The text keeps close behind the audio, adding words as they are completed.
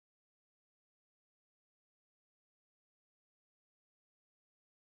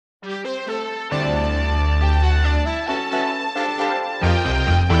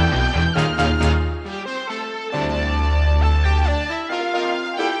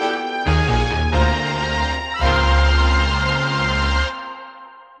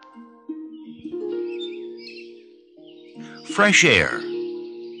fresh air,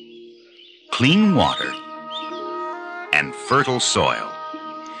 clean water, and fertile soil.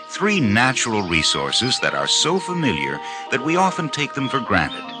 Three natural resources that are so familiar that we often take them for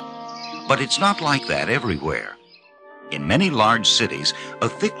granted. But it's not like that everywhere. In many large cities, a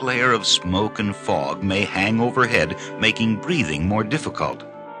thick layer of smoke and fog may hang overhead, making breathing more difficult.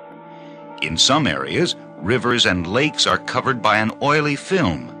 In some areas, rivers and lakes are covered by an oily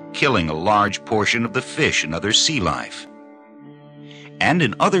film, killing a large portion of the fish and other sea life. And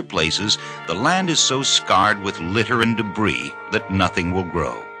in other places, the land is so scarred with litter and debris that nothing will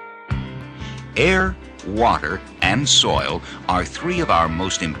grow. Air, water, and soil are three of our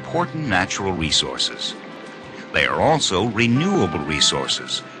most important natural resources. They are also renewable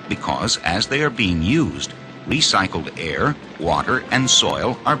resources because, as they are being used, recycled air, water, and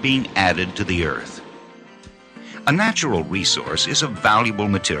soil are being added to the earth. A natural resource is a valuable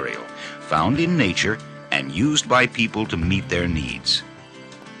material found in nature and used by people to meet their needs.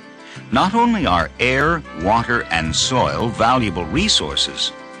 Not only are air, water, and soil valuable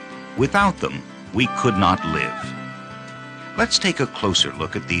resources, without them, we could not live. Let's take a closer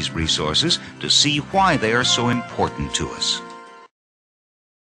look at these resources to see why they are so important to us.